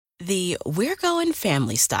the We're Going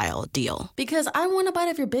Family Style deal. Because I want a bite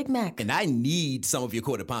of your Big Mac. And I need some of your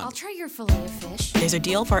Quarter Pounder. I'll try your filet of fish. There's a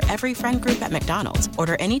deal for every friend group at McDonald's.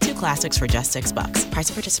 Order any 2 classics for just $6. Price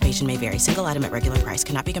of participation may vary. Single item at regular price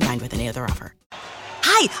cannot be combined with any other offer.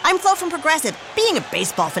 Hi, I'm Flo from Progressive. Being a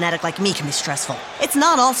baseball fanatic like me can be stressful. It's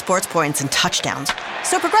not all sports points and touchdowns.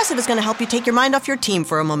 So Progressive is going to help you take your mind off your team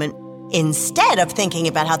for a moment. Instead of thinking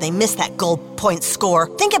about how they missed that goal point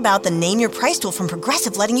score, think about the Name Your Price tool from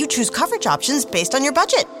Progressive, letting you choose coverage options based on your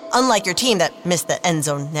budget, unlike your team that missed the end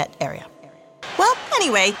zone net area. Well,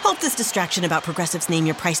 anyway, hope this distraction about Progressive's Name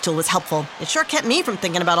Your Price tool was helpful. It sure kept me from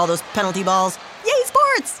thinking about all those penalty balls. Yay,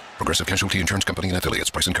 sports! Progressive Casualty Insurance Company and Affiliates.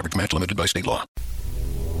 Price and coverage match limited by state law.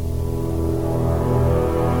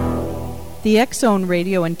 The X-Zone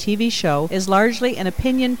radio and TV show is largely an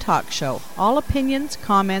opinion talk show. All opinions,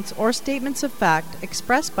 comments, or statements of fact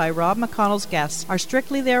expressed by Rob McConnell's guests are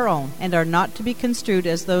strictly their own and are not to be construed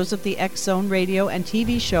as those of the X-Zone radio and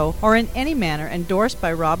TV show or in any manner endorsed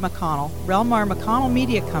by Rob McConnell, Relmar McConnell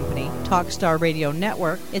Media Company, Talkstar Radio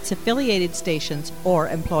Network, its affiliated stations, or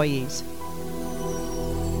employees.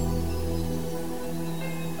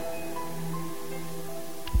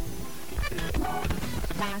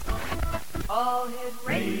 All Hit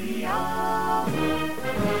Radio.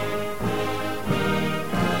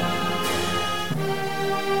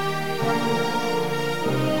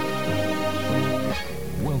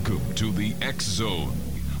 Welcome to the X Zone,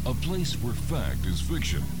 a place where fact is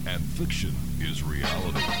fiction and fiction is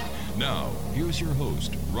reality. Now, here's your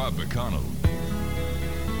host, Rob McConnell.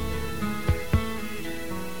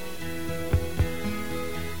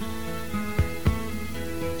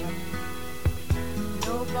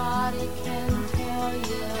 Nobody can tell you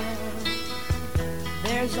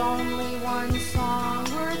there's only one song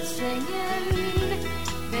worth singing.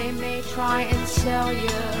 They may try and sell you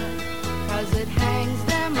 'cause it hangs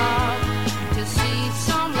them up to see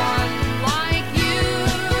someone like you.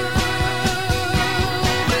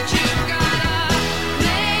 But you've gotta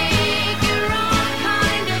make your own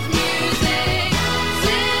kind of music,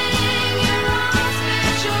 sing your own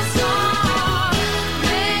special song,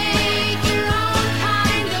 make your own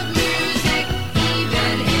kind of music,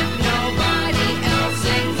 even if nobody else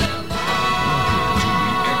sings along.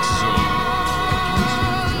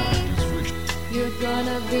 You're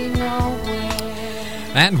gonna be nowhere.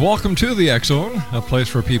 And welcome to the X-Zone, a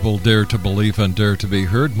place where people dare to believe and dare to be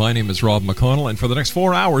heard. My name is Rob McConnell, and for the next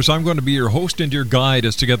 4 hours, I'm going to be your host and your guide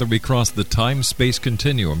as together we cross the time-space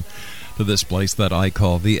continuum to this place that I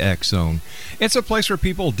call the X-Zone. It's a place where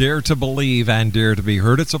people dare to believe and dare to be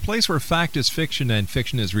heard. It's a place where fact is fiction and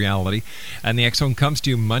fiction is reality. And the X-Zone comes to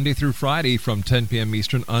you Monday through Friday from 10 p.m.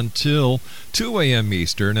 Eastern until 2 a.m.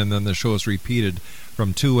 Eastern, and then the show is repeated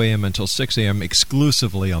from 2 a.m. until 6 a.m.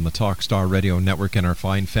 exclusively on the Talkstar Radio Network and our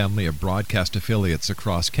fine family of broadcast affiliates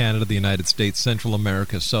across Canada, the United States, Central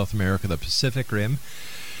America, South America, the Pacific Rim,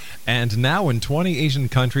 and now in 20 Asian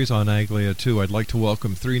countries on Aglia 2. I'd like to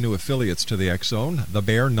welcome 3 new affiliates to the X-Zone. The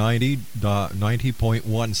Bear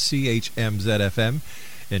 90.1 CHMZ-FM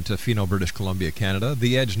in Tofino, British Columbia, Canada.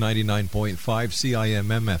 The Edge 99.5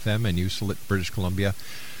 CIMM-FM in Uselit, British Columbia.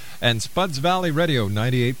 And Spuds Valley Radio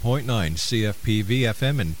 98.9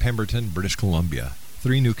 CFPV-FM in Pemberton, British Columbia.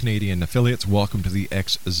 3 new Canadian affiliates. Welcome to the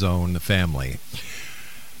X-Zone family.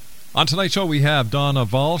 On tonight's show, we have Donna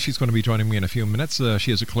VOLL. She's going to be joining me in a few minutes.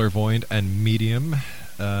 She is a clairvoyant and medium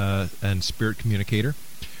and spirit communicator.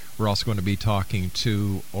 We're also going to be talking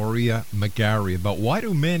to Aurea McGarry about why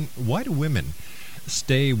do women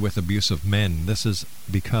stay with abusive men. This is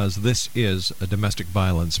because this is a domestic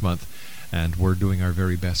violence month, and we're doing our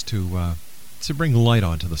very best to bring light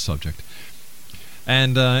onto the subject.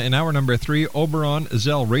 And in hour number 3, Oberon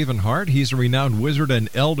Zell Ravenheart. He's a renowned wizard and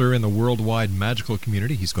elder in the worldwide magical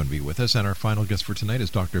community. He's going to be with us. And our final guest for tonight is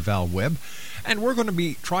Dr. Val Webb. And we're going to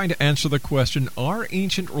be trying to answer the question, are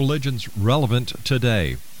ancient religions relevant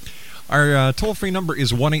today? Our toll-free number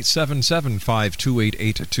is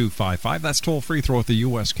 1-877-528-8255. That's toll-free throughout the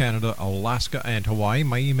U.S., Canada, Alaska, and Hawaii.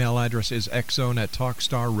 My email address is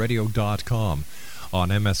xzone@talkstarradio.com.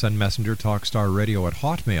 On MSN Messenger,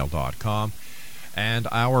 talkstarradio@hotmail.com. And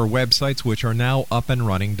our websites, which are now up and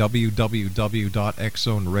running,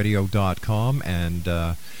 www.xzoneradio.com. And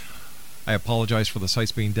I apologize for the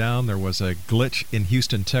sites being down. There was a glitch in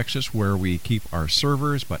Houston, Texas, where we keep our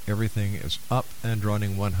servers, but everything is up and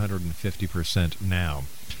running 150% now.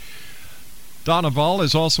 Donna VOLL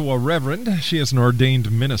is also a reverend. She is an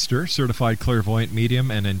ordained minister, certified clairvoyant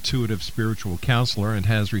medium, and intuitive spiritual counselor, and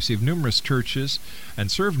has received numerous churches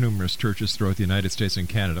and served numerous churches throughout the United States and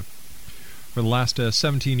Canada. For the last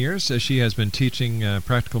 17 years, she has been teaching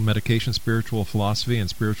practical medication, spiritual philosophy, and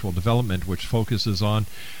spiritual development, which focuses on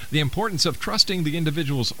the importance of trusting the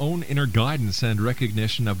individual's own inner guidance and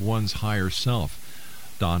recognition of one's higher self.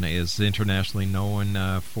 Donna is internationally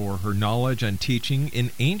known for her knowledge and teaching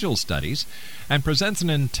in angel studies and presents an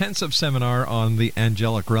intensive seminar on the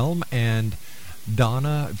angelic realm. And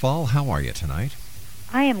Donna, VOLL, how are you tonight?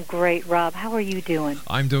 I am great, Rob. How are you doing?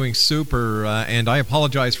 I'm doing super, and I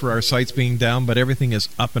apologize for our sites being down, but everything is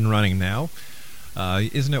up and running now.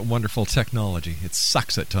 Isn't it wonderful technology? It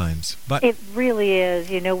sucks at times, but it really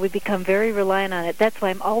is. You know, we become very reliant on it. That's why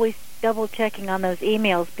I'm always double-checking on those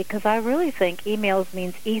emails, because I really think emails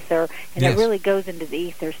means ether, and Yes. It really goes into the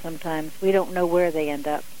ether sometimes. We don't know where they end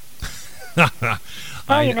up.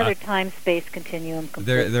 Probably another time-space continuum.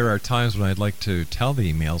 There are times when I'd like to tell the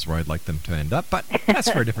emails where I'd like them to end up, but that's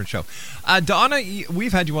for a different show. Donna,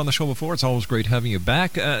 we've had you on the show before. It's always great having you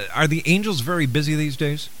back. Are the angels very busy these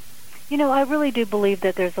days? You know, I really do believe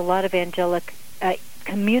that there's a lot of angelic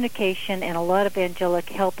communication and a lot of angelic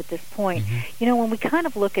help at this point. Mm-hmm. You know, when we kind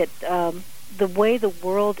of look at the way the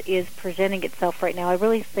world is presenting itself right now, I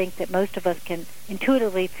really think that most of us can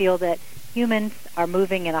intuitively feel that humans are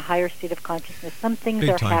moving in a higher state of consciousness. Some things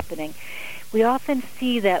Big are time. happening. We often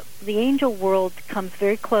see that the angel world comes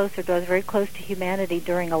very close or draws very close to humanity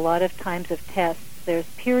during a lot of times of tests. There's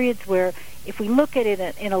periods where, if we look at it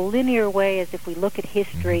in a linear way, as if we look at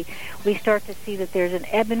history, we start to see that there's an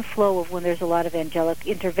ebb and flow of when there's a lot of angelic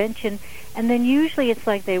intervention, and then usually it's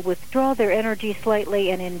like they withdraw their energy slightly,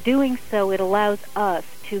 and in doing so it allows us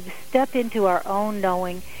to step into our own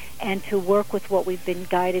knowing and to work with what we've been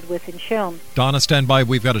guided with and shown. Donna, stand by.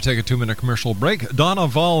 We've got to take a 2-minute commercial break. Donna,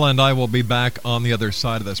 VOLL, and I will be back on the other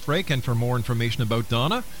side of this break. And for more information about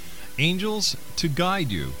Donna,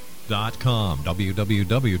 angelstoguideyou.com.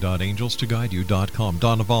 www.angelstoguideyou.com.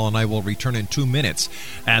 Donna, VOLL, and I will return in 2 minutes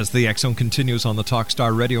as the X Zone continues on the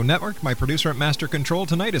Talkstar Radio Network. My producer at Master Control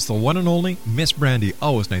tonight is the one and only Miss Brandy.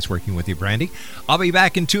 Always nice working with you, Brandy. I'll be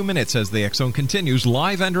back in 2 minutes as the X Zone continues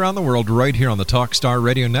live and around the world right here on the Talkstar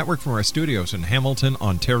Radio Network from our studios in Hamilton,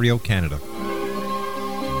 Ontario, Canada.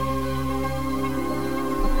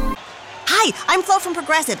 Hi, I'm Flo from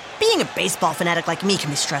Progressive. Being a baseball fanatic like me can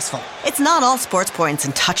be stressful. It's not all sports points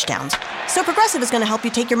and touchdowns. So Progressive is going to help you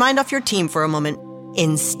take your mind off your team for a moment.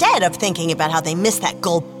 Instead of thinking about how they missed that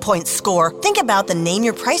goal point score, think about the Name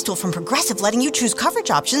Your Price tool from Progressive, letting you choose coverage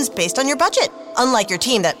options based on your budget, unlike your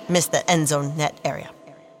team that missed the end zone net area.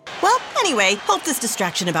 Well, anyway, hope this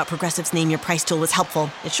distraction about Progressive's Name Your Price tool was helpful.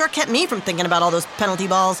 It sure kept me from thinking about all those penalty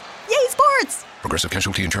balls. Yay, sports! Progressive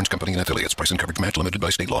Casualty Insurance Company and affiliates. Price and coverage match limited by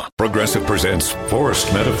state law. Progressive presents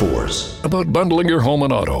Forced Metaphors about bundling your home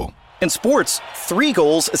and auto. In sports, 3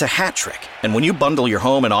 goals is a hat trick. And when you bundle your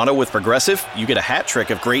home and auto with Progressive, you get a hat trick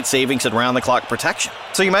of great savings and round-the-clock protection.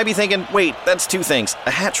 So you might be thinking, wait, that's 2 things.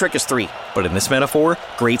 A hat trick is 3. But in this metaphor,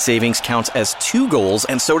 great savings counts as 2 goals,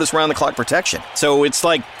 and so does round-the-clock protection. So it's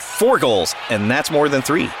like 4 goals, and that's more than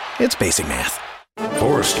 3. It's basic math.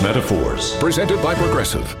 Forced Metaphors. Presented by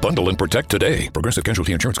Progressive. Bundle and protect today. Progressive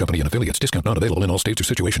Casualty Insurance Company and affiliates. Discount not available in all states or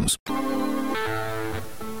situations.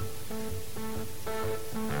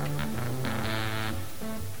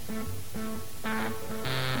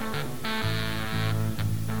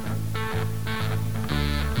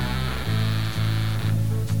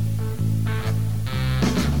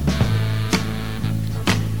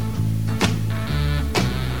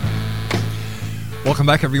 Welcome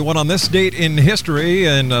back, everyone. On this date in history,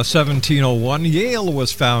 in 1701, Yale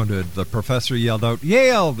was founded. The professor yelled out,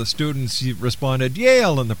 "Yale!" The students responded,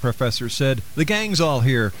 "Yale!" And the professor said, "The gang's all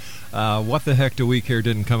here." What the heck do we care?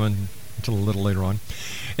 Didn't come in until a little later on.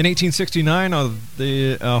 In 1869,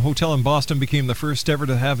 the hotel in Boston became the first ever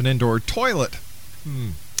to have an indoor toilet.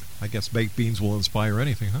 I guess baked beans will inspire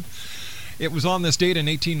anything, huh? It was on this date in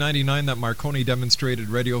 1899 that Marconi demonstrated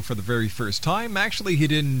radio for the very first time. Actually, he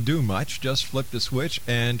didn't do much, just flipped a switch,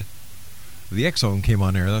 and the X Zone came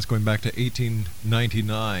on air. That's going back to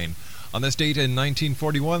 1899. On this date in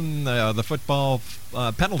 1941, the football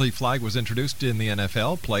penalty flag was introduced in the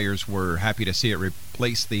NFL. Players were happy to see it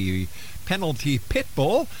replace the penalty pit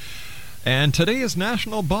bull. And today is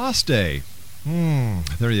National Boss Day.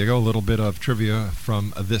 There you go, a little bit of trivia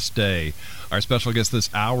from this day. Our special guest this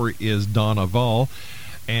hour is Donna VOLL.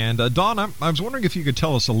 And Donna, I was wondering if you could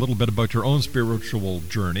tell us a little bit about your own spiritual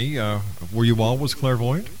journey. Were you always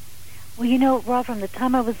clairvoyant? Well, you know, Rob, from the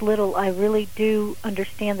time I was little, I really do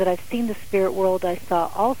understand that I've seen the spirit world. I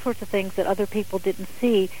saw all sorts of things that other people didn't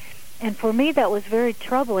see. And for me, that was very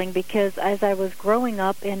troubling because as I was growing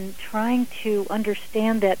up and trying to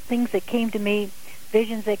understand that things that came to me,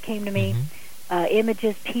 visions that came to me,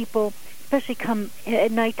 images, people, especially come at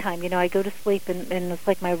nighttime. I go to sleep, and it's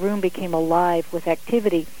like my room became alive with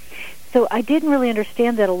activity. So I didn't really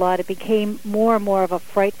understand that a lot. It became more and more of a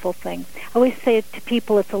frightful thing. I always say to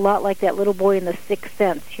people, it's a lot like that little boy in The Sixth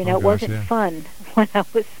Sense. It wasn't fun when I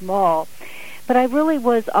was small. But I really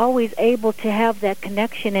was always able to have that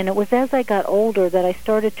connection, and it was as I got older that I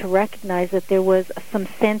started to recognize that there was some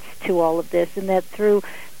sense to all of this, and that through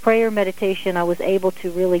prayer meditation I was able to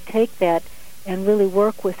really take that and really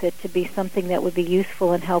work with it to be something that would be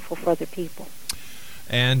useful and helpful for other people.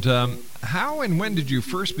 And how and when did you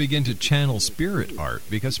first begin to channel spirit art?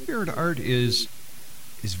 Because spirit art is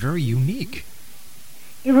very unique.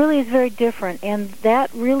 It really is very different, and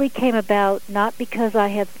that really came about not because I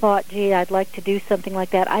had thought, gee, I'd like to do something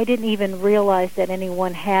like that. I didn't even realize that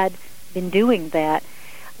anyone had been doing that.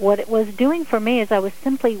 What it was doing for me is I was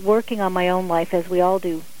simply working on my own life, as we all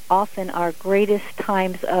do. Often our greatest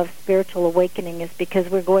times of spiritual awakening is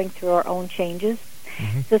because we're going through our own changes.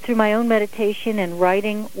 Mm-hmm. So through my own meditation and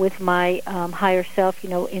writing with my higher self,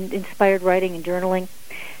 inspired writing and journaling,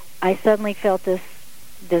 I suddenly felt this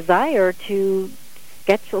desire to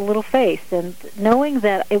sketch a little face. And knowing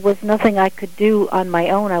that it was nothing I could do on my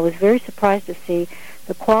own, I was very surprised to see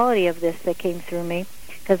the quality of this that came through me,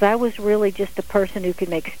 because I was really just a person who could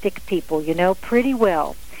make stick people, pretty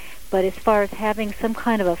well. But as far as having some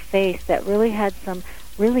kind of a face that really had some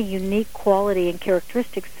really unique quality and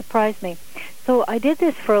characteristics surprised me. So I did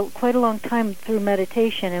this for quite a long time through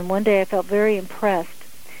meditation, and one day I felt very impressed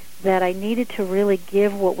that I needed to really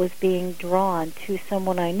give what was being drawn to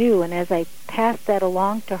someone I knew. And as I passed that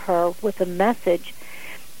along to her with a message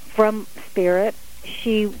from Spirit,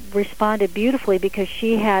 she responded beautifully because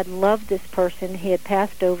she had loved this person. He had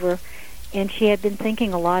passed over, and she had been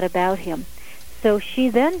thinking a lot about him. So she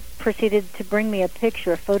then proceeded to bring me a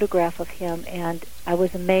picture, a photograph of him, and I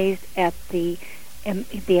was amazed at the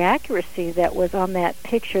accuracy that was on that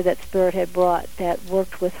picture that Spirit had brought that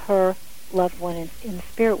worked with her loved one in the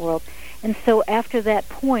spirit world. And so after that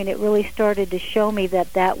point, it really started to show me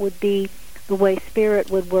that would be the way Spirit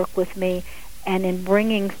would work with me, and in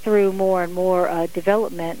bringing through more and more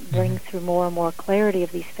development, bring through more and more clarity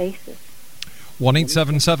of these faces.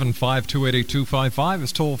 1-877-528-8255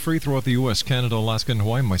 is toll-free throughout the U.S., Canada, Alaska, and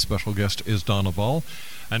Hawaii. My special guest is DONNA VOLL,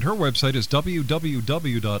 and her website is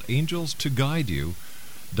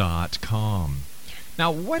www.angelstoguideyou.com. Now,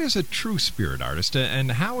 what is a true spirit artist,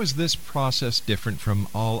 and how is this process different from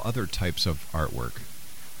all other types of artwork?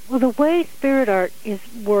 Well, the way spirit art is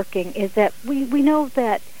working is that we know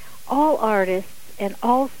that all artists and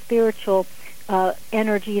all spiritual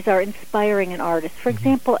energies are inspiring an artist. For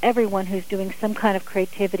example, everyone who's doing some kind of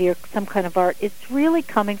creativity or some kind of art, it's really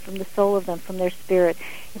coming from the soul of them, from their spirit.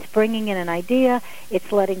 It's bringing in an idea,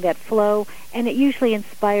 it's letting that flow, and it usually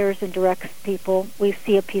inspires and directs people. We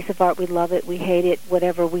see a piece of art, we love it, we hate it,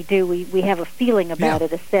 whatever we do, we have a feeling about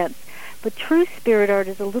it, a sense. But true spirit art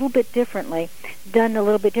is a little bit differently, done a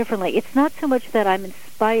little bit differently. It's not so much that I'm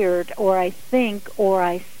inspired or I think or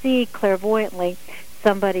I see clairvoyantly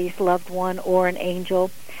somebody's loved one or an angel.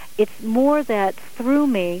 It's more that through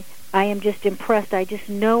me, I am just impressed. I just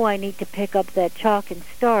know I need to pick up that chalk and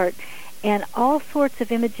start. And all sorts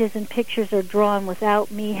of images and pictures are drawn without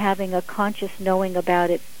me having a conscious knowing about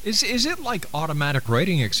it. Is it like automatic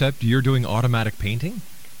writing, except you're doing automatic painting?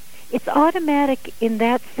 It's automatic in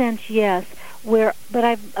that sense, yes.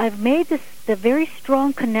 But I've made the very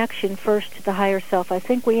strong connection first to the higher self. I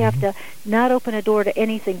think we have to not open a door to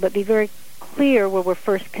anything, but be very clear where we're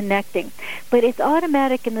first connecting. But it's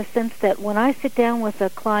automatic in the sense that when I sit down with a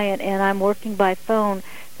client and I'm working by phone,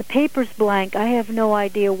 the paper's blank. I have no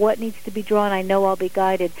idea what needs to be drawn. I know I'll be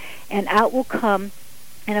guided. And out will come,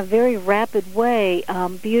 in a very rapid way,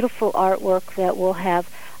 beautiful artwork that will have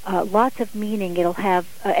lots of meaning. It'll have,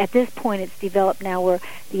 at this point it's developed now where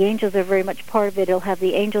the angels are very much part of it. It'll have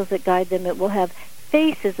the angels that guide them. It will have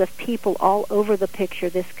faces of people all over the picture.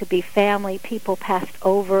 This could be family, people passed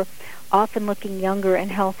over, often looking younger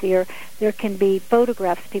and healthier. There can be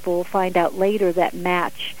photographs people will find out later that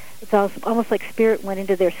match. It's almost like Spirit went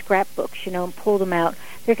into their scrapbooks, and pulled them out.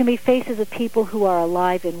 There can be faces of people who are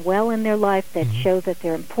alive and well in their life that show that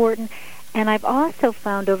they're important. And I've also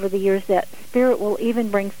found over the years that Spirit will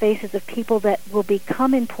even bring faces of people that will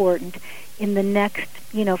become important in the next,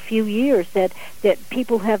 few years, that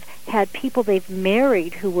people have had people they've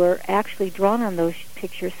married who were actually drawn on those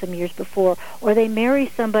pictures some years before, or they marry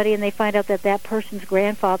somebody and they find out that person's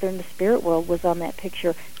grandfather in the spirit world was on that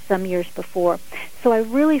picture some years before. So I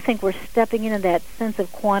really think we're stepping into that sense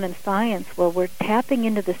of quantum science where we're tapping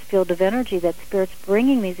into this field of energy that Spirit's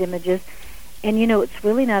bringing these images, And, it's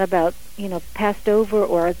really not about, past over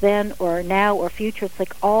or then or now or future. It's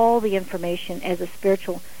like all the information as a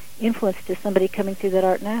spiritual influence to somebody coming through that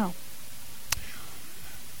art now.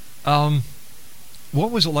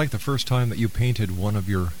 What was it like the first time that you painted one of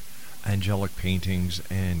your angelic paintings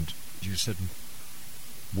and you said,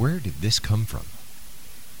 where did this come from?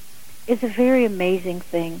 It's a very amazing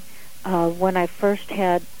thing. When I first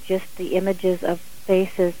had just the images of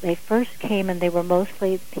faces, they first came and they were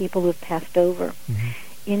mostly people who've passed over. Mm-hmm.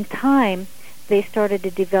 In time, they started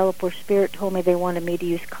to develop where Spirit told me they wanted me to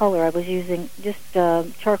use color. I was using just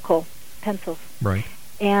charcoal pencils. Right.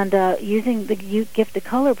 And using the gift of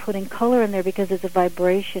color, putting color in there because it's a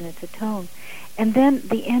vibration, it's a tone. And then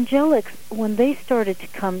the angelics, when they started to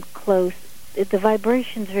come close, the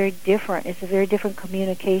vibration's very different. It's a very different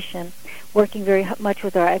communication, working very much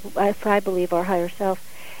with I believe, our higher self.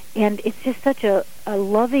 And it's just such a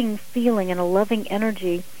loving feeling and a loving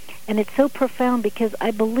energy. And it's so profound because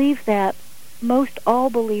I believe that most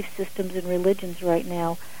all belief systems and religions right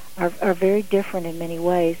now are very different in many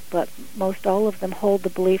ways, but most all of them hold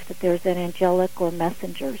the belief that there's an angelic or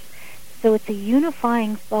messengers. So it's a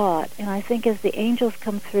unifying thought, and I think as the angels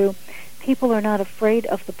come through, people are not afraid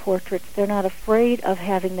of the portraits. They're not afraid of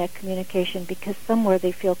having that communication because somewhere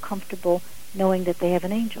they feel comfortable knowing that they have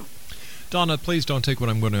an angel. Donna, please don't take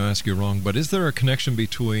what I'm going to ask you wrong, but is there a connection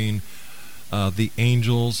between the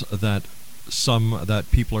angels that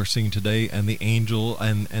people are seeing today and the angel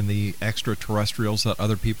and the extraterrestrials that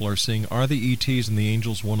other people are seeing? Are the ETs and the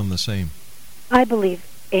angels one and the same? I believe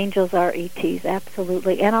angels are ETs,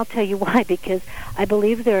 absolutely. And I'll tell you why, because I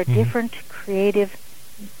believe they're a different creative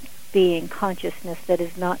being, consciousness that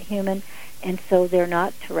is not human, and so they're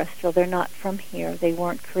not terrestrial. They're not from here. They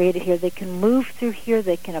weren't created here. They can move through here.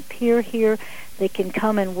 They can appear here. They can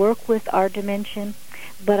come and work with our dimension.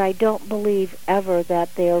 But I don't believe ever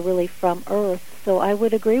that they are really from Earth. So I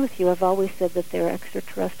would agree with you. I've always said that they're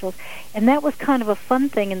extraterrestrials. And that was kind of a fun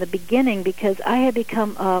thing in the beginning because I had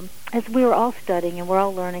become, as we were all studying and we're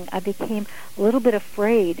all learning, I became a little bit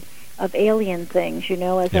afraid of alien things,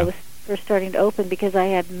 as I was first starting to open, because I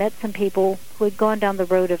had met some people who had gone down the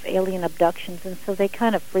road of alien abductions, and so they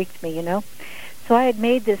kind of freaked me, So I had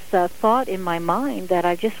made this thought in my mind that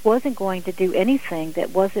I just wasn't going to do anything that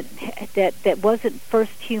wasn't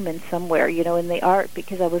first human somewhere, in the art,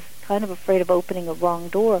 because I was kind of afraid of opening a wrong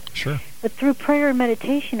door. Sure. But through prayer and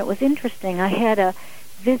meditation, it was interesting. I had a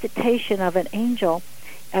visitation of an angel.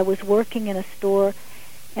 I was working in a store,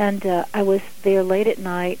 and I was there late at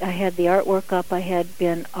night. I had the artwork up. I had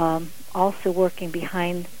been also working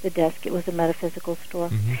behind the desk. It was a metaphysical store.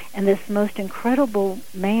 Mm-hmm. And this most incredible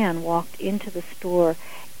man walked into the store.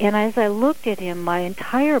 And as I looked at him, my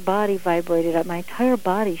entire body vibrated. My entire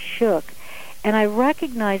body shook. And I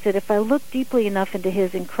recognized that if I looked deeply enough into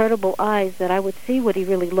his incredible eyes, that I would see what he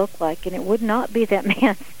really looked like. And it would not be that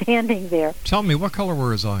man standing there. Tell me, what color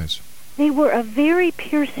were his eyes? They were a very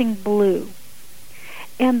piercing blue.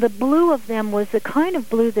 And the blue of them was the kind of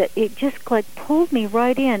blue that it just pulled me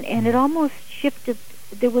right in, and it almost shifted.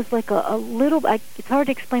 There was like a little, it's hard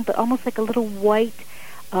to explain, but almost like a little white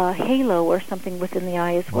halo or something within the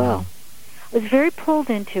eye as well. I was very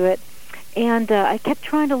pulled into it, and I kept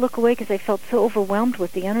trying to look away because I felt so overwhelmed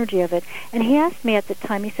with the energy of it. And he asked me at the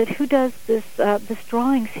time, he said, who does this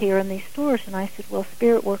drawings here in these stores? And I said, well,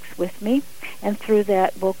 Spirit works with me, and through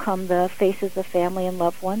that will come the faces of family and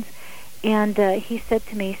loved ones. And he said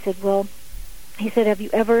to me, he said, have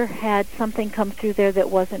you ever had something come through there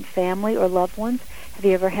that wasn't family or loved ones? Have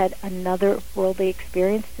you ever had another worldly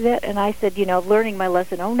experience to that? And I said, learning my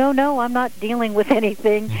lesson, oh, no, I'm not dealing with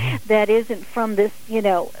anything that isn't from this,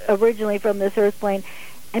 originally from this earth plane.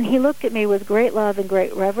 And he looked at me with great love and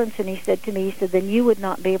great reverence, and he said to me, then you would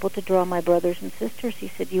not be able to draw my brothers and sisters. He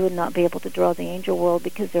said, you would not be able to draw the angel world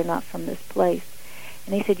because they're not from this place.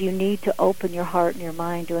 And he said, you need to open your heart and your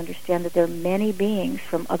mind to understand that there are many beings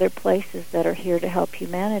from other places that are here to help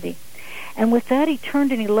humanity. And with that, he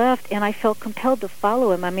turned and he left, and I felt compelled to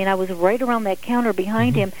follow him. I mean, I was right around that counter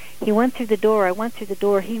behind him. He went through the door. I went through the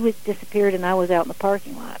door. He disappeared, and I was out in the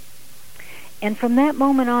parking lot. And from that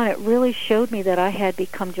moment on, it really showed me that I had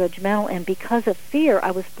become judgmental, and because of fear, I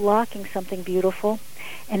was blocking something beautiful.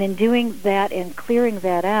 And in doing that and clearing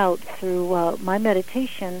that out through my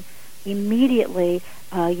meditation, immediately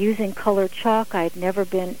using colored chalk. I had never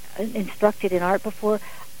been instructed in art before.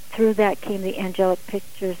 Through that came the angelic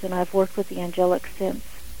pictures, and I've worked with the angelic since.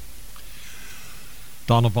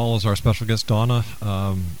 Donna VOLL is our special guest. Donna,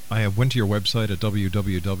 I went to your website at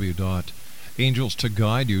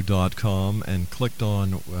www.angelstoguideyou.com and clicked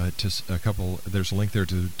on there's a link there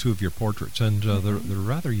to two of your portraits, and they're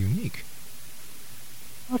rather unique.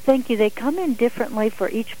 Well, thank you. They come in differently for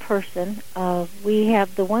each person. We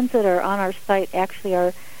have the ones that are on our site actually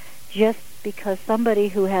are just because somebody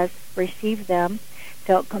who has received them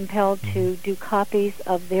felt compelled to do copies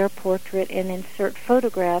of their portrait and insert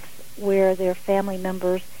photographs where their family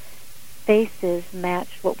members' faces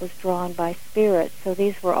matched what was drawn by spirit. So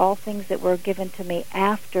these were all things that were given to me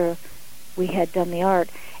after we had done the art.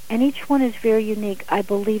 And each one is very unique. I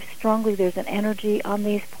believe strongly there's an energy on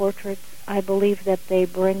these portraits. I believe that they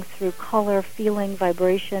bring through color, feeling,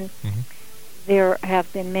 vibration. There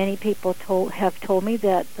have been many people have told me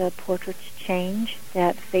that the portraits change,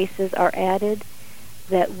 that faces are added,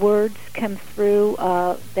 that words come through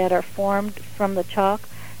that are formed from the chalk.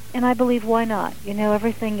 And I believe, why not? You know,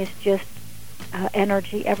 everything is just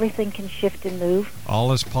energy. Everything can shift and move.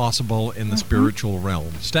 All is possible in the spiritual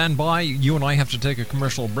realm. Stand by. You and I have to take a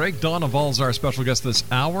commercial break. Donna VOLL's our special guest this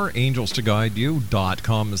hour.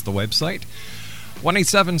 AngelsToGuideYou.com is the website.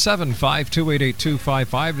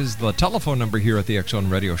 1-877-528-8255 is the telephone number here at the X-Zone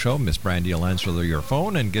Radio Show. Miss Brandy will answer your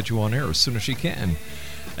phone and get you on air as soon as she can.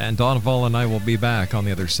 And Donna VOLL and I will be back on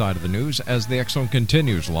the other side of the news as the X-Zone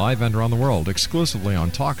continues live and around the world, exclusively on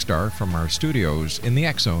Talkstar from our studios in the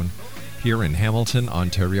X-Zone here in Hamilton,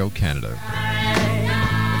 Ontario, Canada.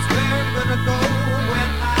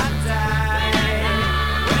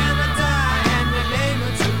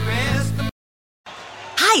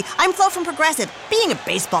 Hi, I'm Flo from Progressive. Being a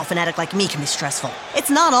baseball fanatic like me can be stressful.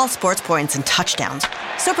 It's not all sports points and touchdowns.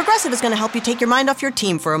 So Progressive is going to help you take your mind off your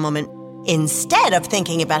team for a moment. Instead of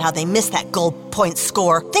thinking about how they missed that goal point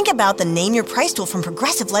score, think about the Name Your Price tool from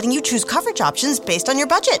Progressive, letting you choose coverage options based on your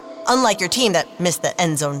budget, unlike your team that missed the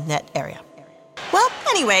end zone net area. Well,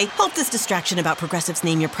 anyway, hope this distraction about Progressive's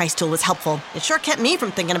Name Your Price tool was helpful. It sure kept me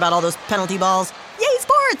from thinking about all those penalty balls. Yay,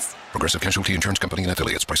 sports! Progressive Casualty Insurance Company and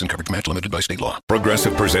Affiliates. Price and coverage match limited by state law.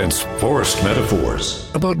 Progressive presents Forced Metaphors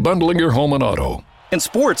about bundling your home and auto. In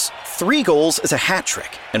sports, 3 goals is a hat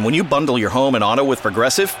trick. And when you bundle your home and auto with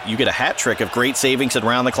Progressive, you get a hat trick of great savings and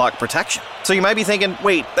round-the-clock protection. So you might be thinking,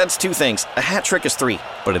 wait, that's 2 things. A hat trick is 3.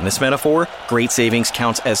 But in this metaphor, great savings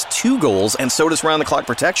counts as 2 goals, and so does round-the-clock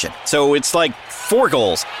protection. So it's like 4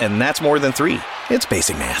 goals, and that's more than 3. It's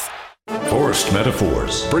basic math. Forced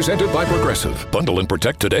Metaphors. Presented by Progressive. Bundle and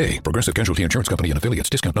protect today. Progressive Casualty Insurance Company and Affiliates.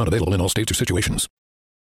 Discount not available in all states or situations.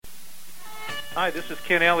 Hi, this is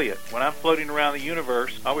Ken Elliott. When I'm floating around the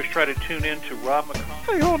universe, I always try to tune in to Rob McConnell.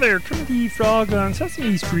 Hi, ho there, Trinity Frog on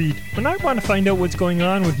Sesame Street. When I want to find out what's going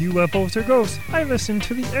on with UFOs or ghosts, I listen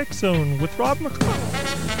to the X-Zone with Rob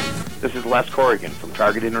McConnell. This is Les Corrigan from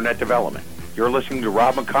Target Internet Development. You're listening to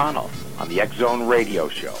Rob McConnell on the X-Zone Radio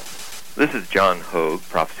Show. This is John Hogue,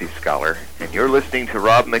 Prophecy Scholar, and you're listening to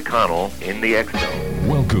Rob McConnell in the X-Zone.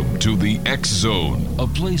 Welcome to the X-Zone, a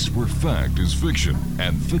place where fact is fiction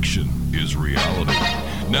and fiction is reality.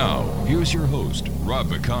 Now, here's your host, Rob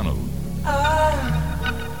McConnell.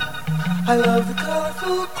 I love the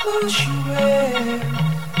colorful clothes she wears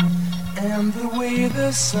and the way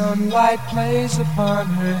the sunlight plays upon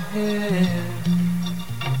her hair.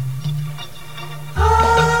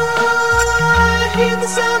 I hear the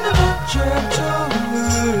sound of a gentle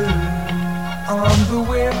word on the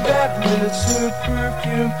wind that lifts her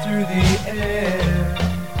perfume through the air.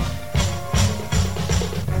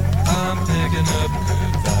 I'm picking up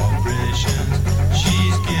good vibrations.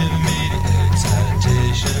 She's giving me the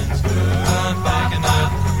excitations. I'm picking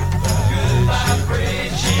up good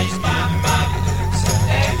vibrations. She's giving me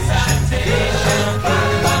the excitations.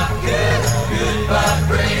 Good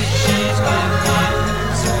vibrations. She's giving me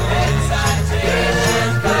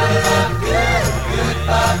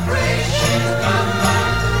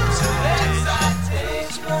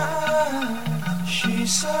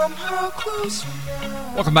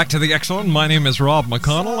Welcome back to the X-Zone. My name is Rob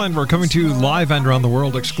McConnell, and we're coming to you live and around the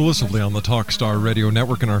world exclusively on the Talkstar Radio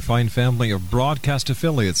Network and our fine family of broadcast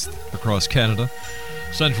affiliates across Canada,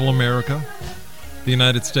 Central America, the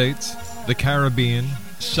United States, the Caribbean,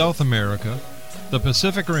 South America, the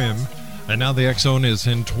Pacific Rim, and now the X-Zone is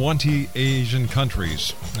in 20 Asian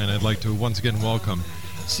countries. And I'd like to once again welcome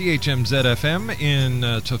CHMZ-FM in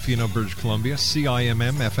Tofino, British Columbia,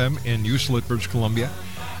 CIMM-FM in Euclid, British Columbia,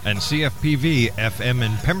 and CFPV-FM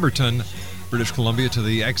in Pemberton, British Columbia, to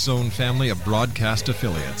the X-Zone family of broadcast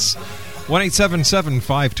affiliates.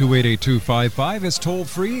 1-877-528-8255 is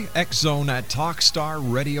toll-free. X-Zone at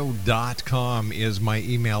TalkstarRadio.com is my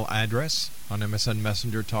email address. On MSN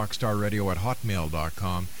Messenger, TalkstarRadio at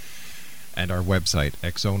hotmail.com. And our website,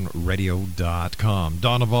 xzoneradio.com.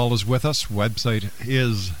 Donna VOLL is with us. Website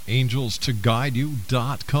is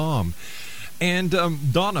AngelsToGuideYou.com. And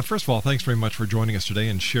Donna, first of all, thanks very much for joining us today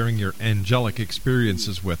and sharing your angelic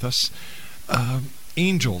experiences with us.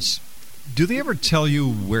 angels, do they ever tell you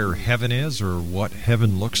where heaven is or what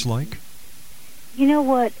heaven looks like? You know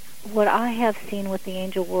what I have seen with the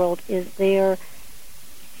angel world is they're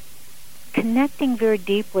connecting very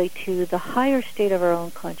deeply to the higher state of our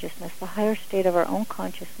own consciousness, our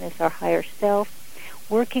higher self,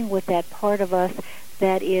 working with that part of us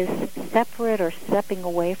that is separate or stepping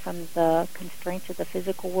away from the constraints of the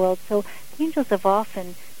physical world. So the angels have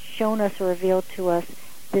often shown us or revealed to us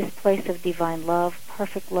this place of divine love,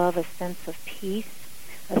 perfect love, a sense of peace,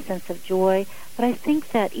 a sense of joy. But I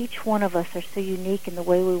think that each one of us are so unique in the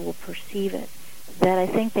way we will perceive it, that I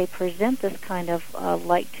think they present this kind of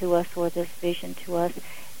light to us or this vision to us,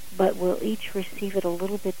 but we'll each receive it a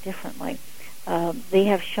little bit differently. They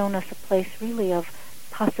have shown us a place really of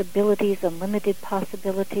possibilities, unlimited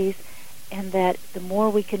possibilities, and that the more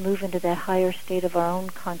we can move into that higher state of our own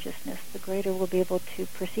consciousness, the greater we'll be able to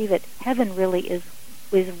perceive it. Heaven really is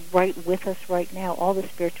right with us right now. All the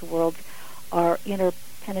spiritual worlds are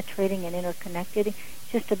interpenetrating and interconnected. It's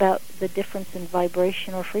just about the difference in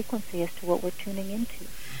vibration or frequency as to what we're tuning into.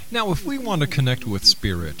 Now, if we want to connect with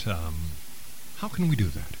spirit, how can we do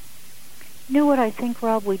that? You know what I think,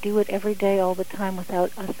 Rob? We do it every day, all the time,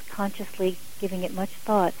 without us consciously giving it much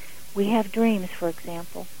thought. We have dreams, for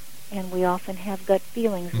example, and we often have gut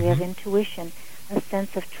feelings. We have intuition, a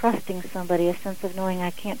sense of trusting somebody, a sense of knowing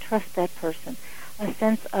I can't trust that person, a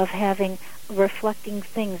sense of having reflecting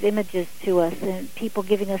things, images to us, and people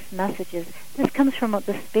giving us messages. This comes from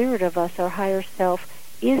the spirit of us. Our higher self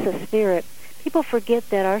is a spirit. People forget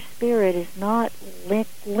that our spirit is not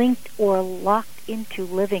linked or locked into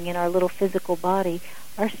living in our little physical body.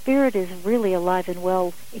 Our spirit is really alive and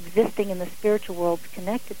well, existing in the spiritual world,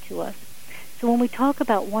 connected to us. So when we talk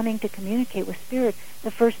about wanting to communicate with spirit,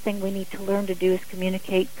 the first thing we need to learn to do is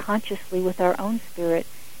communicate consciously with our own spirit.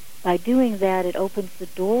 By doing that, it opens the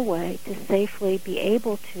doorway to safely be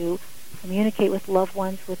able to communicate with loved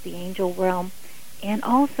ones, with the angel realm, and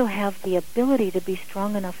also have the ability to be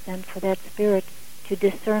strong enough then for that spirit to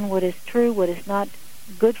discern what is true, what is not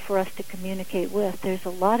good for us to communicate with. There's a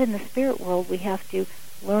lot in the spirit world. We have to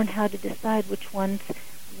learn how to decide which ones,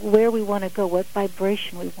 where we want to go, what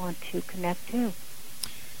vibration we want to connect to.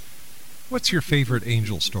 What's your favorite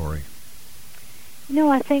angel story? You know,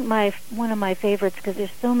 I think one of my favorites, because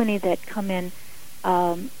there's so many that come in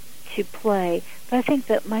to play, but I think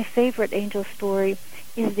that my favorite angel story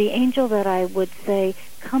is the angel that I would say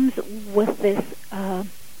comes with this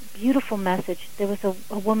beautiful message. There was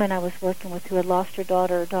a woman I was working with who had lost her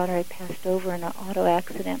daughter. Her daughter had passed over in an auto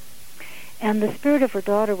accident. And the spirit of her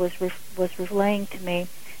daughter was relaying to me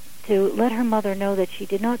to let her mother know that she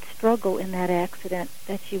did not struggle in that accident,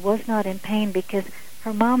 that she was not in pain, because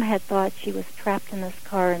her mom had thought she was trapped in this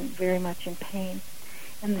car and very much in pain.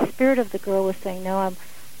 And the spirit of the girl was saying, no,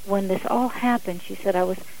 when this all happened, she said, I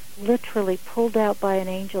was literally pulled out by an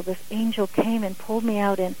angel. This angel came and pulled me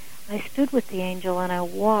out, and I stood with the angel and I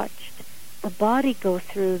watched the body go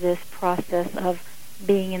through this process of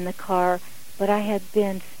being in the car, but I had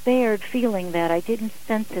been spared feeling that. I didn't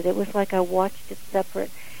sense it. It was like I watched it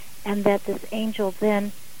separate, and that this angel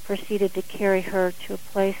then proceeded to carry her to a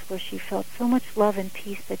place where she felt so much love and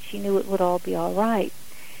peace that she knew it would all be all right.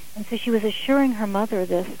 And so she was assuring her mother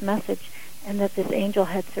this message, and that this angel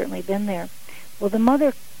had certainly been there. Well, the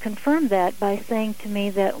mother confirmed that by saying to me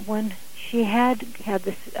that when she had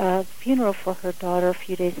this funeral for her daughter a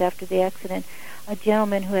few days after the accident, a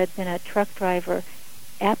gentleman who had been a truck driver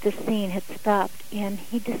at the scene had stopped, and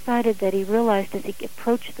he decided that he realized as he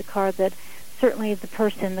approached the car that certainly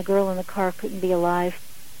the girl in the car couldn't be alive.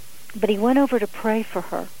 But he went over to pray for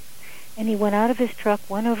her. And he went out of his truck,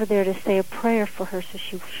 went over there to say a prayer for her so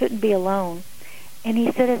she shouldn't be alone. And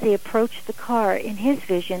he said as he approached the car, in his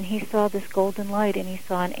vision, he saw this golden light, and he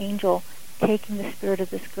saw an angel taking the spirit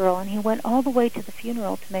of this girl. And he went all the way to the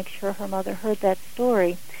funeral to make sure her mother heard that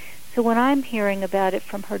story. So when I'm hearing about it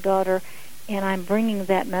from her daughter, and I'm bringing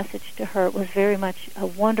that message to her, it was very much a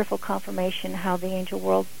wonderful confirmation how the angel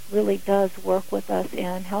world really does work with us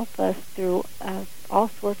and help us through all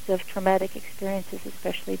sorts of traumatic experiences,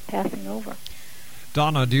 especially passing over.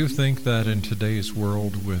 Donna, do you think that in today's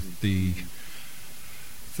world, with the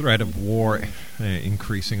threat of war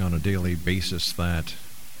increasing on a daily basis, that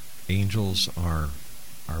angels are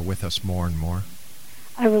with us more and more?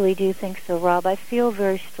 I really do think so, Rob. I feel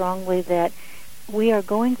very strongly that we are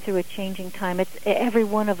going through a changing time. Every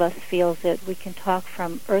one of us feels it. We can talk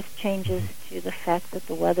from earth changes to the fact that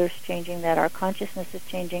the weather's changing, that our consciousness is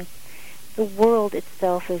changing. The world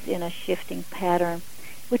itself is in a shifting pattern,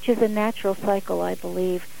 which is a natural cycle, I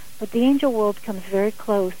believe. But the angel world comes very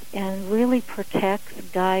close and really protects,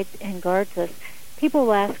 guides, and guards us.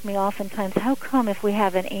 people ask me oftentimes, how come if we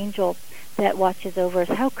have an angel that watches over us,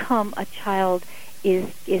 how come a child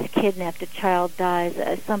is kidnapped, a child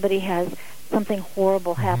dies, somebody has something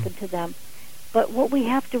horrible happen to them? But what we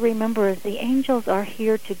have to remember is the angels are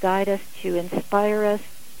here to guide us, to inspire us,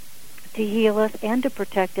 to heal us, and to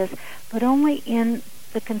protect us, but only in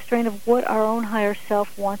the constraint of what our own higher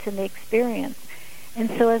self wants in the experience. And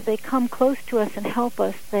so as they come close to us and help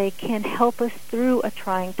us, they can help us through a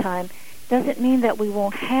trying time. Doesn't mean that we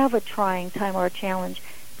won't have a trying time or a challenge,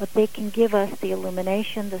 but they can give us the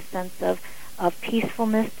illumination, the sense of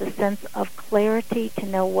peacefulness, the sense of clarity to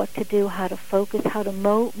know what to do, how to focus, how to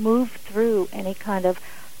move through any kind of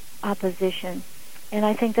opposition. And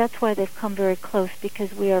I think that's why they've come very close,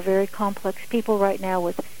 because we are very complex people right now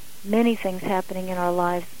with many things happening in our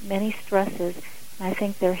lives, many stresses. And I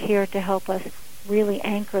think they're here to help us really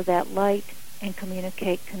anchor that light and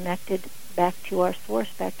communicate connected back to our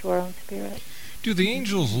source, back to our own spirit. Do the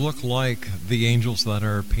angels look like the angels that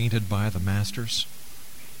are painted by the masters?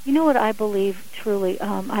 You know what I believe, truly?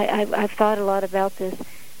 I've thought a lot about this.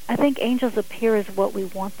 I think angels appear as what we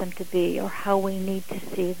want them to be, or how we need to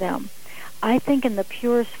see them. I think in the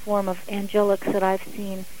purest form of angelics that I've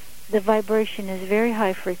seen, the vibration is very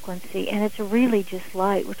high frequency, and it's really just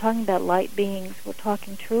light. We're talking about light beings. We're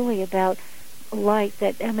talking truly about light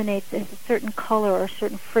that emanates as a certain color or a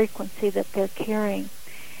certain frequency that they're carrying.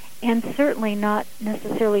 And certainly not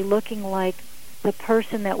necessarily looking like the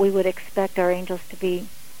person that we would expect our angels to be,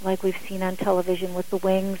 like we've seen on television with the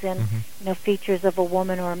wings and features of a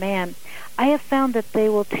woman or a man. I have found that they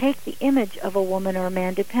will take the image of a woman or a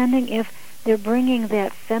man, depending if they're bringing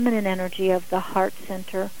that feminine energy of the heart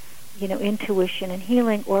center, intuition and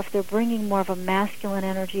healing, or if they're bringing more of a masculine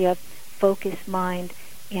energy of focus, mind,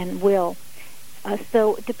 and will.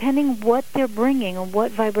 So depending what they're bringing and what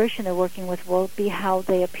vibration they're working with will be how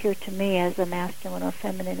they appear to me as a masculine or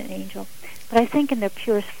feminine angel. But I think in their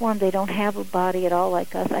purest form, they don't have a body at all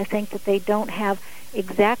like us. I think that they don't have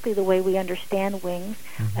exactly the way we understand wings.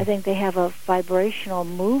 I think they have a vibrational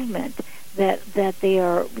movement that they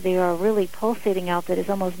are really pulsating out, that is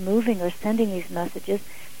almost moving or sending these messages,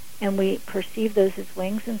 and we perceive those as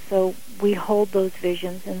wings, and so we hold those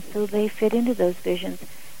visions, and so they fit into those visions.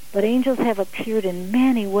 But angels have appeared in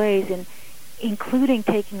many ways, including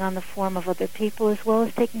taking on the form of other people as well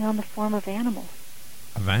as taking on the form of animals.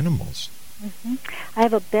 Of animals? I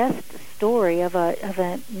have a best story of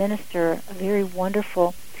a minister, a very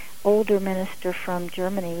wonderful older minister from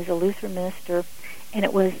Germany. He was a Lutheran minister, and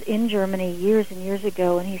it was in Germany years and years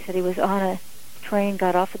ago, and he said he was on a train,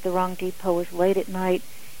 got off at the wrong depot, was late at night,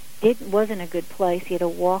 wasn't a good place. He had to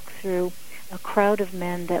walk through a crowd of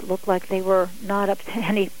men that looked like they were not up to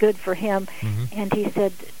any good for him. And he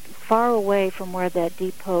said, far away from where that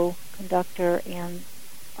depot conductor and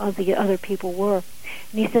the other people were.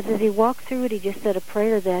 And he said as he walked through it, he just said a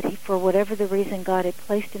prayer that he, for whatever the reason God had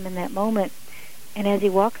placed him in that moment. And as he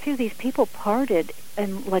walked through, these people parted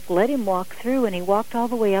and let him walk through, and he walked all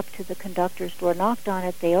the way up to the conductor's door, knocked on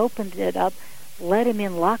it, they opened it up, let him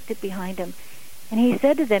in, locked it behind him. And he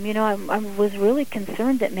said to them, I was really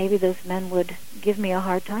concerned that maybe those men would give me a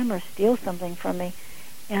hard time or steal something from me.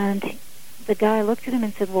 And the guy looked at him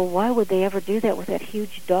and said, well, why would they ever do that with that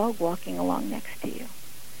huge dog walking along next to you?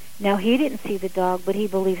 Now, he didn't see the dog, but he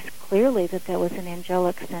believes clearly that that was an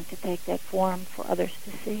angelic sent to take that form for others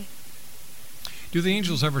to see. Do the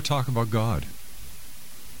angels ever talk about God?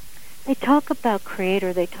 They talk about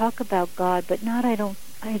Creator, they talk about God, but I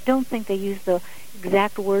don't think they use the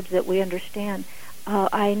exact words that we understand.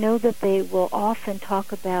 I know that they will often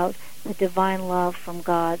talk about the divine love from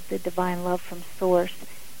God, the divine love from Source.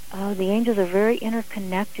 The angels are very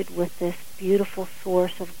interconnected with this beautiful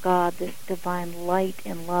source of God, this divine light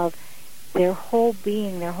and love. Their whole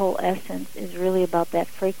being, their whole essence is really about that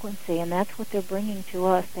frequency, and that's what they're bringing to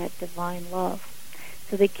us, that divine love.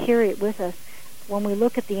 So they carry it with us. When we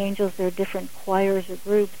look at the angels, there are different choirs or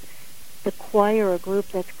groups. The choir or group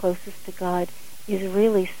that's closest to God is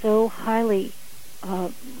really so highly,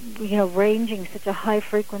 ranging such a high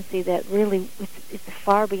frequency that really it's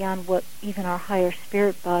far beyond what even our higher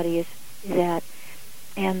spirit body is at.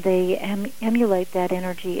 And they emulate that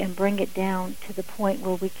energy and bring it down to the point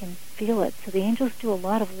where we can feel it. So the angels do a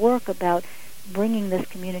lot of work about bringing this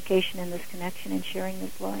communication and this connection and sharing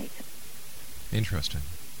this light. Interesting.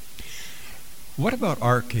 What about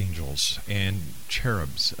archangels and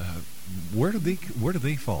cherubs? Where do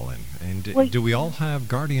they fall in? And do we all have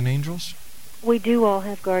guardian angels? We do all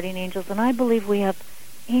have guardian angels, and I believe we have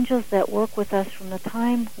angels that work with us from the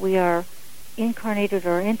time we are incarnated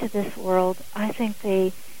or into this world. I think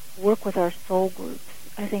they work with our soul groups.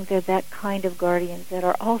 I think they're that kind of guardians that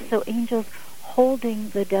are also angels holding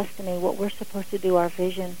the destiny, what we're supposed to do, our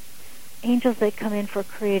vision. Angels that come in for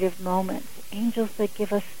creative moments. Angels that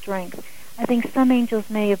give us strength. I think some angels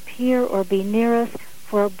may appear or be near us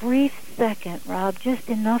for a brief second, Rob, just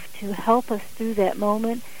enough to help us through that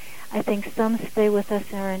moment. I think some stay with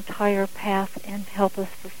us our entire path and help us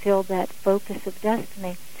fulfill that focus of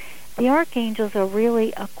destiny. The archangels are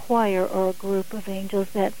really a choir or a group of angels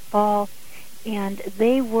that fall, and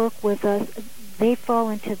they work with us. They fall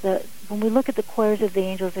into when we look at the choirs of the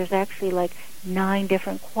angels, there's actually like 9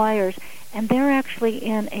 different choirs, and they're actually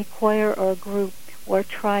in a choir or a group or a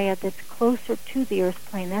triad that's closer to the earth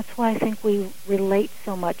plane. That's why I think we relate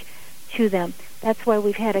so much to them. That's why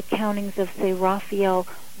we've had accountings of, say, Raphael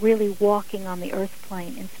really walking on the earth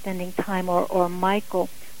plane and spending time, or Michael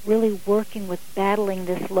really working with battling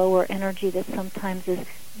this lower energy that sometimes is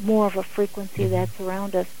more of a frequency that's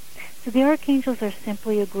around us. So the archangels are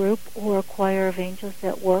simply a group or a choir of angels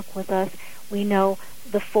that work with us. We know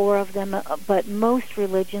the 4 of them, but most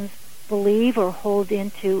religions believe or hold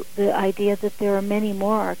into the idea that there are many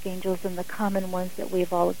more archangels than the common ones that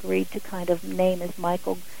we've all agreed to kind of name as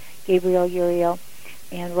Michael, Gabriel, Uriel,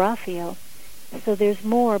 and Raphael. So there's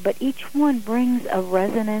more, but each one brings a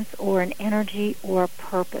resonance or an energy or a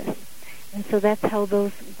purpose. And so that's how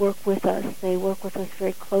those work with us. They work with us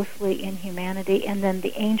very closely in humanity, and then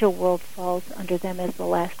the angel world falls under them as the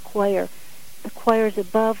last choir. The choirs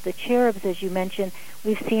above, the cherubs, as you mentioned,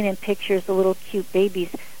 we've seen in pictures the little cute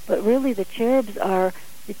babies, but really the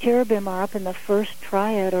cherubim are up in the first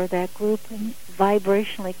triad or that group,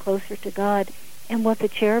 vibrationally closer to God. And what the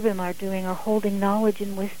cherubim are doing are holding knowledge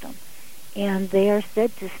and wisdom. And they are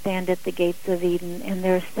said to stand at the gates of Eden, and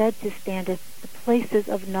they're said to stand at the places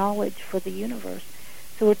of knowledge for the universe.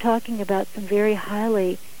 So we're talking about some very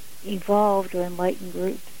highly evolved or enlightened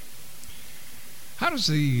groups. How does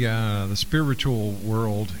the spiritual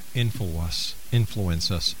world influence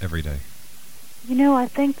us every day? You know, I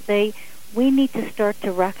think we need to start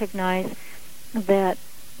to recognize that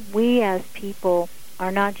we as people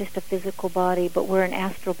are not just a physical body, but we're an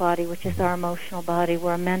astral body, which is our emotional body.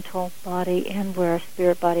 We're a mental body, and we're a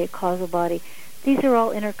spirit body, a causal body. These are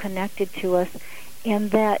all interconnected to us, and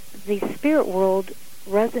that the spirit world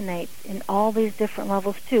resonates in all these different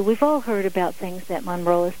levels, too. We've all heard about things that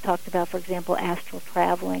Monroe has talked about, for example, astral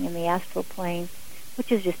traveling in the astral plane,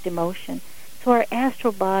 which is just emotion. So our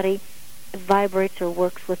astral body vibrates or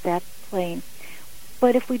works with that plane.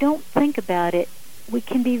 But if we don't think about it, we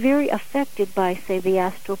can be very affected by, say, the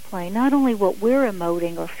astral plane, not only what we're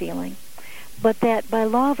emoting or feeling, but that by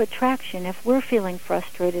law of attraction, if we're feeling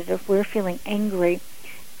frustrated, if we're feeling angry,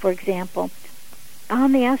 for example,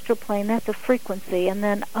 on the astral plane, that's a frequency, and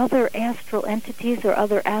then other astral entities or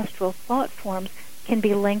other astral thought forms can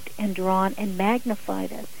be linked and drawn and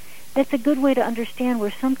magnified as. That's a good way to understand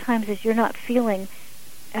where sometimes as you're not feeling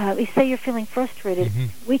you say you're feeling frustrated,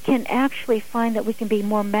 we can actually find that we can be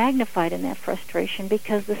more magnified in that frustration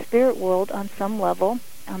because the spirit world on some level,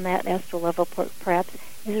 on that astral level perhaps,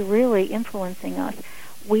 is really influencing us.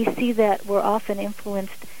 We see that we're often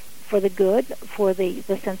influenced for the good, for the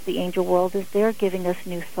sense the angel world is there giving us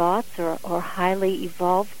new thoughts or highly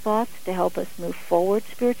evolved thoughts to help us move forward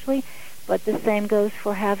spiritually. But the same goes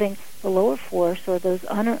for having the lower force or those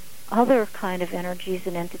other kind of energies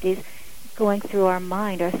and entities going through our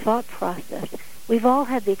mind, our thought process. We've all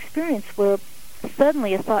had the experience where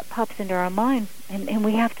suddenly a thought pops into our mind, and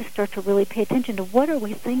we have to start to really pay attention to what are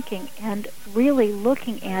we thinking and really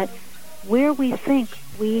looking at where we think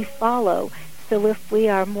we follow. So if we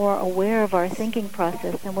are more aware of our thinking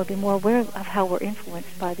process, then we'll be more aware of how we're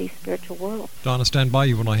influenced by the spiritual world. Donna, stand by.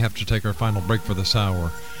 You and I have to take our final break for this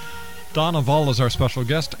hour. Donna VOLL is our special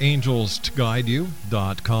guest.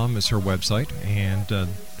 AngelsToGuideYou.com is her website. And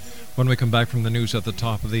when we come back from the news at the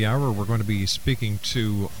top of the hour, we're going to be speaking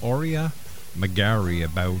to Aurea McGarry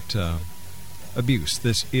about abuse.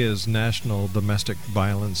 This is National Domestic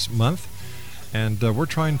Violence Month, and we're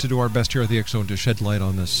trying to do our best here at the X-Zone to shed light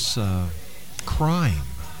on this crime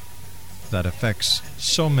that affects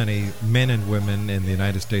so many men and women in the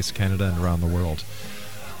United States, Canada, and around the world.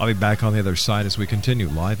 I'll be back on the other side as we continue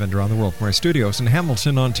live and around the world from our studios in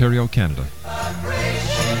Hamilton, Ontario, Canada.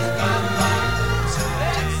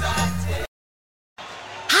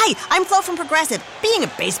 Hi, I'm Flo from Progressive. Being a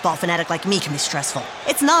baseball fanatic like me can be stressful.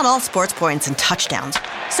 It's not all sports points and touchdowns.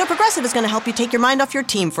 So Progressive is going to help you take your mind off your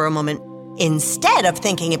team for a moment. Instead of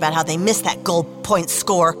thinking about how they missed that goal point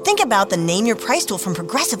score, think about the Name Your Price tool from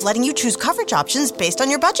Progressive letting you choose coverage options based on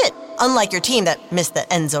your budget, unlike your team that missed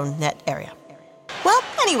the end zone net area. Well,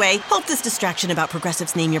 anyway, hope this distraction about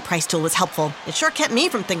Progressive's Name Your Price tool was helpful. It sure kept me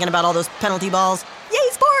from thinking about all those penalty balls. Yay,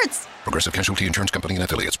 sports! Progressive Casualty Insurance Company and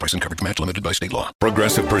Affiliates. Price and coverage match limited by state law.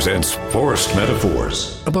 Progressive presents Forced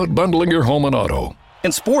Metaphors about bundling your home and auto.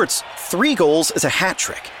 In sports, 3 goals is a hat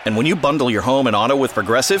trick. And when you bundle your home and auto with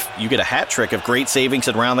Progressive, you get a hat trick of great savings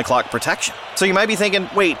and round-the-clock protection. So you might be thinking,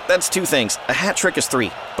 wait, that's 2 things. A hat trick is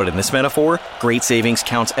 3. But in this metaphor, great savings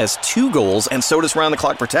counts as 2 goals, and so does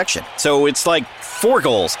round-the-clock protection. So it's like 4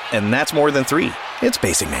 goals, and that's more than 3. It's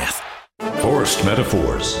basic math. Forced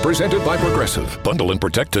Metaphors, presented by Progressive. Bundle and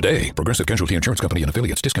protect today. Progressive Casualty Insurance Company and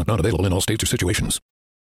Affiliates. Discount not available in all states or situations.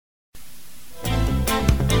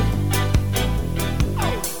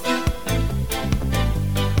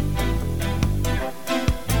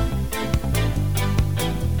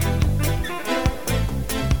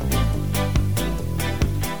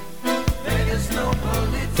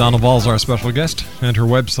 Donna VOLL's our special guest, and her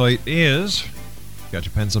website is... Got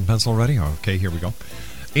your pens and pencil ready? Okay, here we go.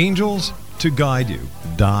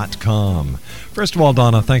 AngelsToGuideYou.com. First of all,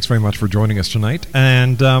 Donna, thanks very much for joining us tonight.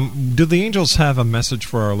 And do the angels have a message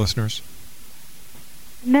for our listeners?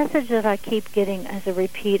 The message that I keep getting as a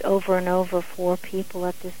repeat over and over for people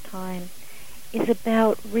at this time is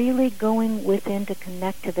about really going within to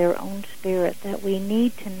connect to their own spirit, that we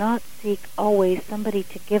need to not seek always somebody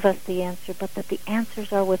to give us the answer, but that the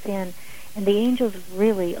answers are within. And the angels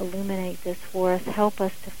really illuminate this for us, help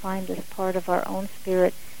us to find this part of our own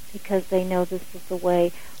spirit, because they know this is the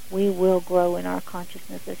way we will grow in our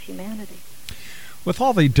consciousness as humanity. With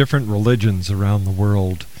all the different religions around the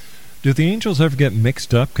world, do the angels ever get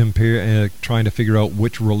mixed up trying to figure out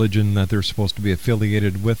which religion that they're supposed to be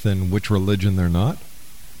affiliated with and which religion they're not?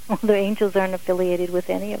 Well, the angels aren't affiliated with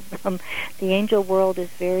any of them. The angel world is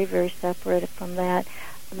very, very separate from that.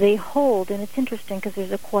 They hold, and it's interesting because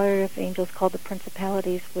there's a choir of angels called the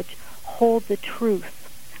principalities, which hold the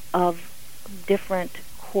truth of different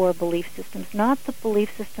core belief systems. Not the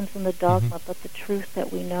belief systems and the dogma, but the truth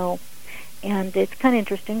that we know. And it's kind of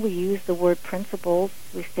interesting. We use the word principles.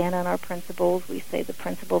 We stand on our principles. We say the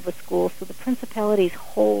principle of a school. So the principalities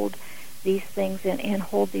hold these things and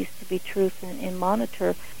hold these to be truth and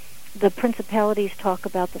monitor. The principalities talk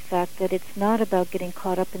about the fact that it's not about getting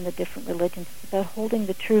caught up in the different religions. It's about holding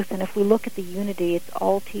the truth. And if we look at the unity, it's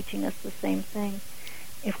all teaching us the same thing,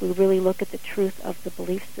 if we really look at the truth of the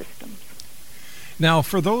belief systems. Now,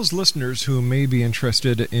 for those listeners who may be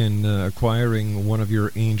interested in acquiring one of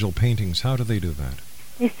your angel paintings, how do they do that?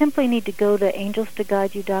 They simply need to go to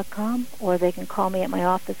AngelsToGuideYou.com, or they can call me at my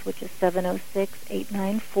office, which is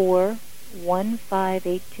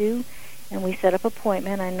 706-894-1582, and we set up an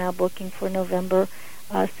appointment. I'm now booking for November.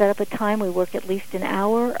 Set up a time. We work at least an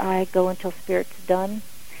hour. I go until Spirit's done.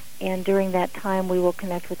 And during that time, we will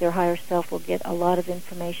connect with their higher self. We'll get a lot of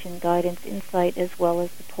information, guidance, insight, as well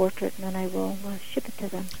as the portrait, and then I will ship it to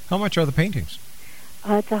them. How much are the paintings?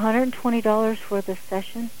 It's $120 for the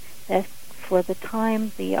session. That's for the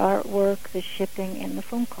time, the artwork, the shipping, and the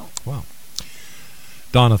phone call. Wow.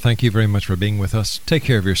 Donna, thank you very much for being with us. Take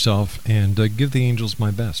care of yourself, and give the angels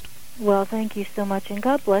my best. Well, thank you so much, and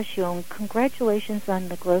God bless you, and congratulations on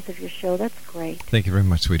the growth of your show. That's great. Thank you very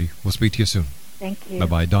much, sweetie. We'll speak to you soon. Thank you.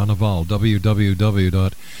 Bye-bye. Donna VOLL,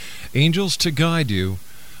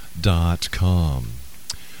 www.AngelsToGuideYou.com.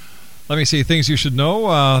 Let me see, things you should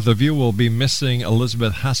know. The View will be missing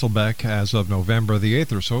Elizabeth Hasselbeck as of November the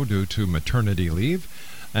 8th or so due to maternity leave.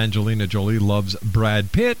 Angelina Jolie loves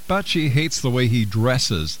Brad Pitt, but she hates the way he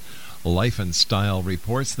dresses. Life and Style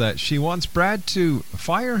reports that she wants Brad to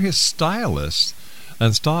fire his stylist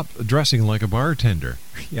and stop dressing like a bartender.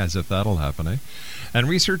 Yeah, as if that'll happen, eh? And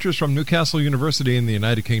researchers from Newcastle University in the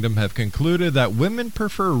United Kingdom have concluded that women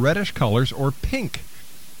prefer reddish colors or pink.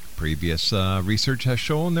 Previous research has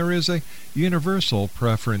shown there is a universal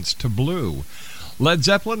preference to blue. Led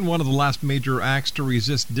Zeppelin, one of the last major acts to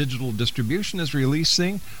resist digital distribution, is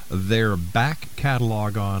releasing their back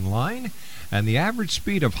catalog online. And the average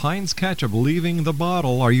speed of Heinz ketchup leaving the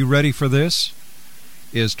bottle, are you ready for this,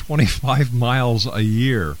 is 25 miles a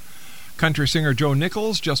year. Country singer Joe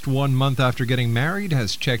Nichols, just 1 month after getting married,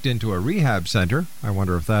 has checked into a rehab center. I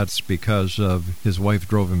wonder if that's because of his wife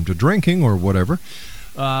drove him to drinking or whatever.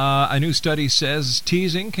 A new study says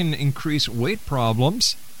teasing can increase weight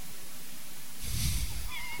problems.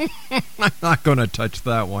 I'm not going to touch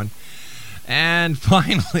that one. And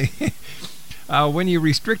finally, when you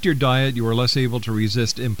restrict your diet, you are less able to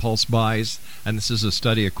resist impulse buys. And this is a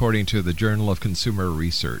study according to the Journal of Consumer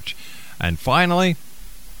Research. And finally,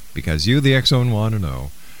 because you, the X-Zone, want to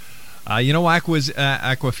know.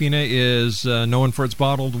 Aquafina is known for its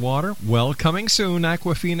bottled water. Well, coming soon,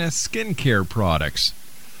 Aquafina skincare products.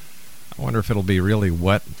 I wonder if it'll be really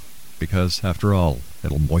wet, because, after all,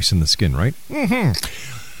 it'll moisten the skin, right?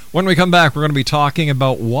 When we come back, we're going to be talking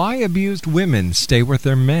about why abused women stay with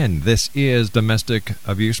their men. This is Domestic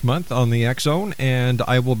Abuse Month on the X-Zone, and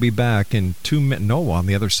I will be back in 2 minutes, on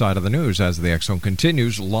the other side of the news as the X-Zone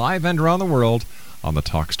continues live and around the world on the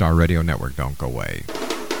Talkstar Radio Network. Don't go away.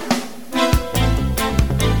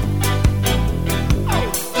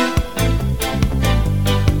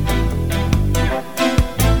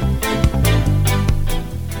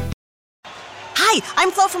 Hi,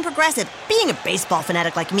 I'm Flo from Progressive. Being a baseball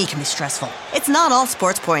fanatic like me can be stressful. It's not all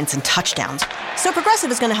sports points and touchdowns. So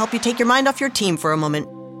Progressive is going to help you take your mind off your team for a moment.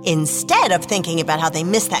 Instead of thinking about how they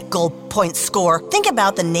missed that goal point score, think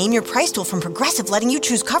about the Name Your Price tool from Progressive, letting you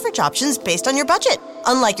choose coverage options based on your budget,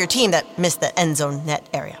 unlike your team that missed the end zone net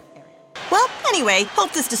area. Well, anyway,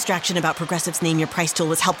 hope this distraction about Progressive's Name Your Price tool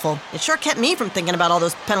was helpful. It sure kept me from thinking about all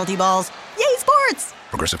those penalty balls. Yay, sports!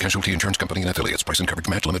 Progressive Casualty Insurance Company and affiliates. Price and coverage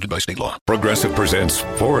match limited by state law. Progressive presents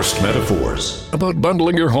Forced Metaphors about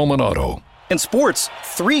bundling your home and auto. In sports,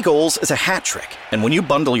 3 goals is a hat trick. And when you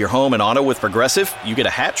bundle your home and auto with Progressive, you get a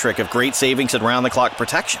hat trick of great savings and round-the-clock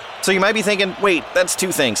protection. So you might be thinking, wait, that's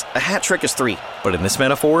 2 things. A hat trick is 3. But in this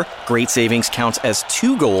metaphor, great savings counts as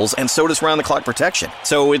 2 goals, and so does round-the-clock protection.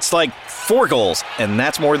 So it's like 4 goals, and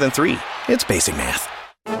that's more than 3. It's basic math.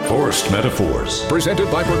 Forced Metaphors,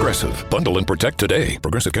 presented by Progressive. Bundle and protect today.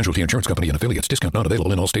 Progressive Casualty Insurance Company and affiliates. Discount not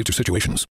available in all states or situations.